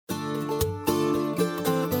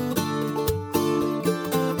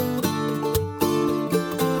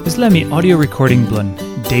Islami audio recording blun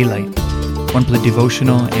Daylight. Wanpela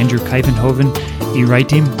devotional Andrew Kivenhoven,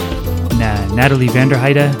 Ritim, na Natalie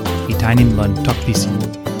Vanderheide, Tainim lun pasin.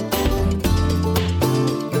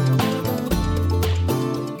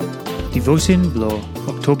 Devotion blo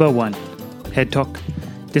October 1. Head talk.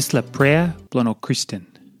 Dispela Prea blun Ol Kristen.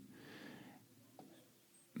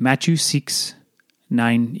 Matyu 6,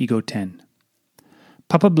 9 ego 10.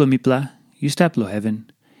 Papa blo Mipela, you stap lo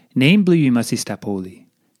heven. Name blo you must stap holi.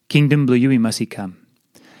 Kingdom blo you must come.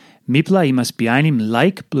 Mipela you must bihainim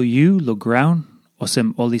laik blo you lo graun,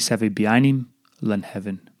 olsem bihainim lan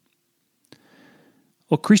heven.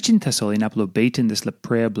 Ol Kristen Tasol inap lo beten Dispela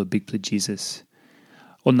Prea Bikpela Jisas.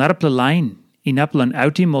 Ol narapela lain, inap lan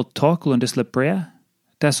autim ol talk lo Dispela Prea.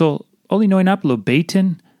 Tasol oli no inap lo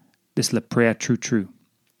beten Dispela Prea true.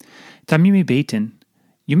 Taim beten,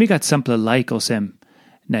 yumi got SAMPELA laik olsem,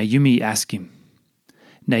 na yumi askim.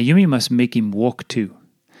 Na yumi must make him walk too.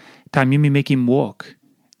 Taim make him walk.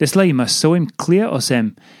 Dispela you must soim klia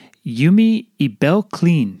olsem, yumi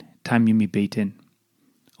klin, taim beten.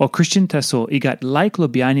 Ol Kristen Tasol got laik lo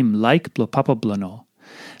bihainim laik blo papa blonol.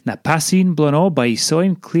 Na pasin blonol by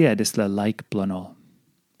soim klia Dispela laik blonol.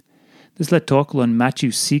 Dispela talk lon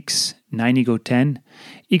Matyu 6, 9 ego 10,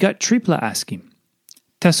 got tripela askim.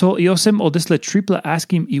 Tasol olsem ol Dispela tripela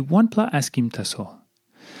askim wanpela askim tasol.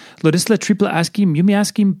 Lo Dispela tripela askim yumi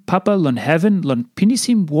askim papa lon heven lon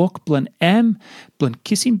pinisim walk blon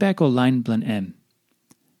kisim back ol lain blon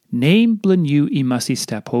Name blon you must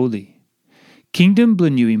stap holi. Kingdom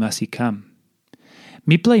blon you must come.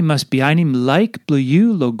 Mipela must bihainim laik blo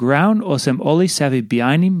you lo graun olsem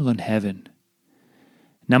bihainim lon heven.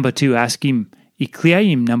 Number 2 askim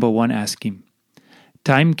klia number 1 askim.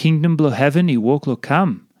 Time kingdom blo heaven walk lo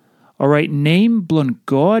come. Alright, name blon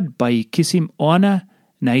God by kisim honor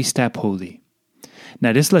na stap holi.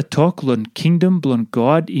 Na Dispela talk lon kingdom blon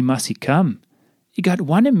God must come. Got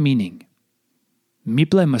one meaning.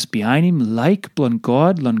 Mipela must bihainim laik blon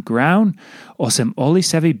God lon graun olsem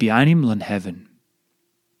bihainim lon heven.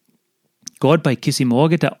 God by kisim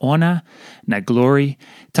orgeta honor na glory,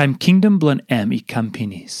 time kingdom blon come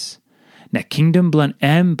pinis. Na kingdom blon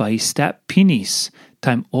by stap pinis,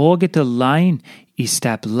 time orgeta lain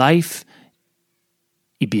stap life,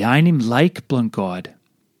 bihainim laik blon God.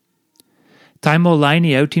 Time ol lain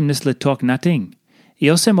autim Dispela talk nothing.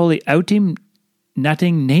 Olsem autim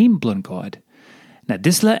nothing name blon God. Na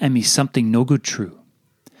Dispela something no good true.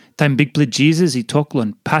 Taim Bikpela Jisas talk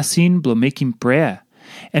lon pasin blo mekim prayer.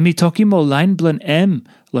 Talkim ol lain blon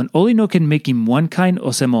lon oli no can mekim one kind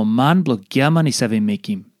olsem ol man blo giaman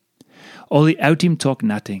mekim. Oli autim talk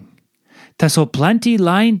nothing. Tasol plenty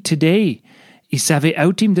lain today.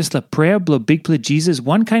 Autim Dispela Prea blo Bikpela Jisas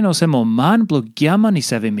one kind olsem ol man blo giaman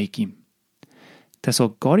mekim.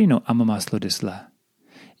 Tasol God amamas lo Dispela.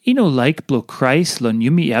 Ino laik blo Christ lon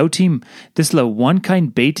yumi autim Dispela one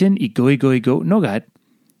kind beten go no God.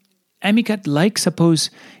 Got like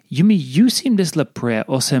suppose yumi usim Dispela Prea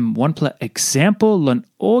olsem wanpela example lon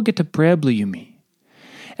orgeta Prea blo yumi.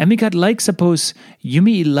 Got like suppose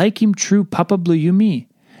yumi him true papa blo yumi.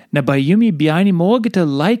 Na by yumi bihainim orgeta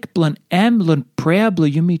like blon lon Prea blo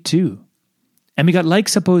yumi too. Got like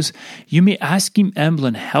suppose yumi askim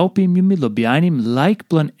blon helpim yumi lo bihainim like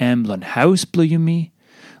blon lon house blo yumi,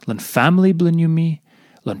 lon family blon yumi,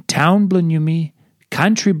 lon town blon yumi,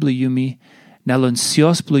 country blo yumi, na lon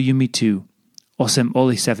sios blo yumi too, olsem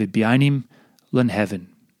bihainim lon heven.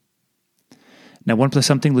 Now 1 plus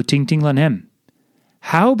something lo ting lon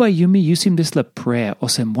How by yumi usim Dispela Prea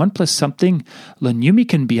olsem 1 plus something lon yumi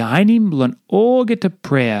can bihainim lon orgeta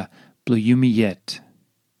Prea blo yumi yet.